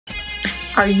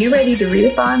Are you ready to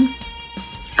readathon?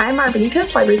 I'm Mara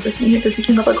Benitez, Library Assistant here at the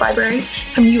Seguin Public Library,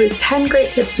 coming to you with 10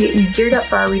 great tips to get you geared up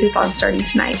for our readathon starting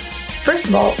tonight. First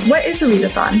of all, what is a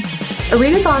readathon? A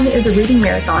readathon is a reading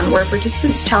marathon where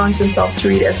participants challenge themselves to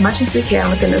read as much as they can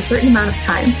within a certain amount of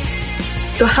time.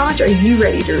 So how much are you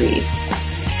ready to read?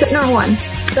 Tip number 1,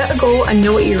 set a goal and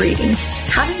know what you're reading.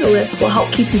 Having a list will help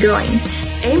keep you going.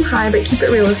 Aim high, but keep it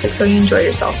realistic so you enjoy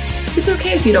yourself. It's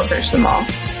okay if you don't finish them all.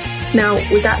 Now,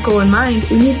 with that goal in mind,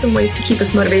 we need some ways to keep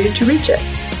us motivated to reach it.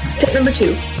 Tip number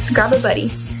 2, grab a buddy.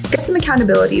 Get some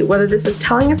accountability, whether this is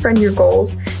telling a friend your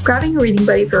goals, grabbing a reading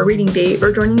buddy for a reading date,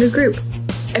 or joining a group.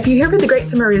 If you're here for the Great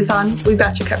Summer Readathon, we've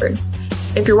got you covered.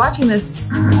 If you're watching this,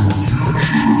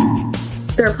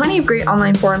 there are plenty of great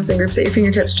online forums and groups at your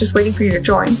fingertips just waiting for you to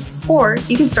join, or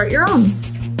you can start your own.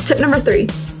 Tip number 3,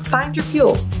 find your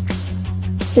fuel.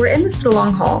 We're in this for the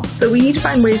long haul, so we need to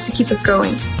find ways to keep us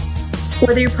going.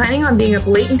 Whether you're planning on being up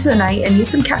late into the night and need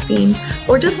some caffeine,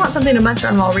 or just want something to munch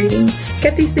on while reading,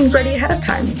 get these things ready ahead of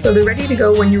time so they're ready to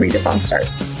go when your readathon starts.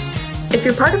 If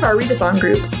you're part of our readathon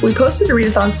group, we posted a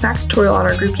readathon snack tutorial on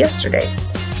our group yesterday.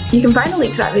 You can find a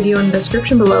link to that video in the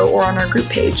description below or on our group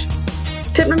page.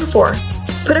 Tip number 4,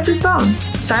 put up your phone.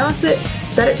 Silence it,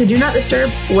 set it to do not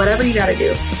disturb, whatever you gotta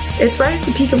do. It's right at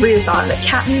the peak of readathon that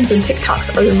cat memes and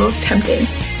TikToks are the most tempting.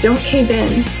 Don't cave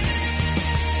in.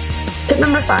 Tip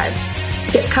number 5,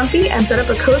 get comfy and set up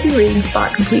a cozy reading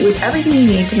spot complete with everything you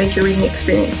need to make your reading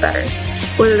experience better.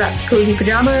 Whether that's cozy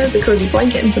pajamas, a cozy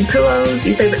blanket and some pillows,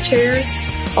 your favorite chair.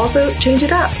 Also, change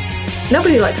it up.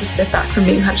 Nobody likes a stiff back from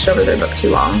being hunched over their book too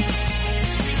long.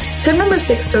 Tip number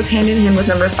 6 goes hand in hand with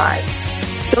number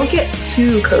 5. Don't get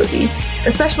too cozy,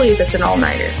 especially if it's an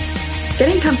all-nighter.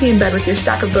 Getting comfy in bed with your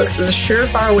stack of books is a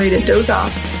surefire way to doze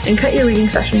off and cut your reading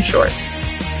session short.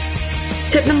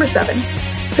 Tip number 7.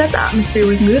 Set the atmosphere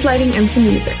with mood lighting and some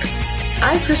music.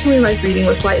 I personally like reading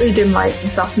with slightly dim lights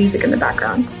and soft music in the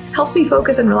background. Helps me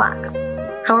focus and relax.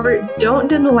 However, don't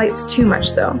dim the lights too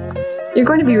much though. You're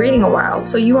going to be reading a while,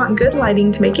 so you want good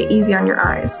lighting to make it easy on your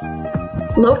eyes.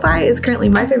 Lo-fi is currently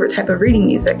my favorite type of reading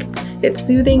music. It's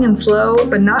soothing and slow,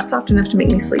 but not soft enough to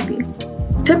make me sleepy.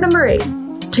 Tip number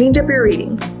 8, change up your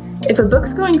reading. If a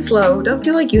book's going slow, don't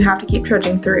feel like you have to keep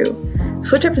trudging through.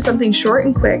 Switch up to something short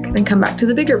and quick, then come back to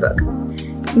the bigger book.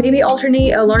 Maybe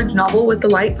alternate a large novel with the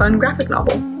light, fun graphic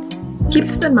novel. Keep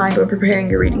this in mind when preparing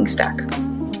your reading stack.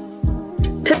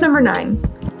 Tip number 9,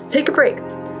 take a break.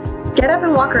 Get up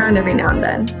and walk around every now and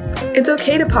then. It's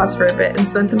okay to pause for a bit and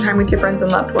spend some time with your friends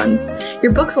and loved ones.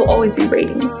 Your books will always be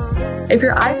waiting. If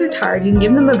your eyes are tired, you can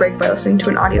give them a break by listening to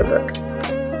an audiobook.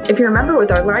 If you're a member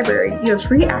with our library, you have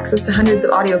free access to hundreds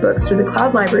of audiobooks through the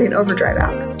Cloud Library and Overdrive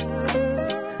app.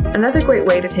 Another great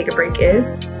way to take a break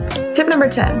is tip number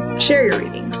 10, share your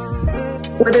readings.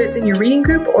 Whether it's in your reading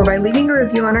group or by leaving a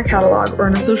review on our catalog or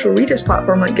on a social readers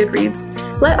platform like Goodreads,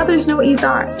 let others know what you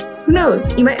thought. Who knows,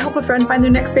 you might help a friend find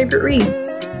their next favorite read.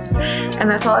 And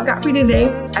that's all I've got for you today.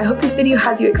 I hope this video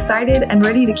has you excited and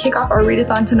ready to kick off our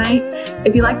readathon tonight.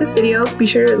 If you like this video, be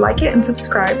sure to like it and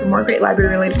subscribe for more great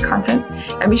library-related content.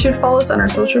 And be sure to follow us on our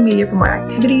social media for more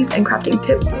activities and crafting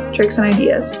tips, tricks, and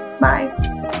ideas. Bye!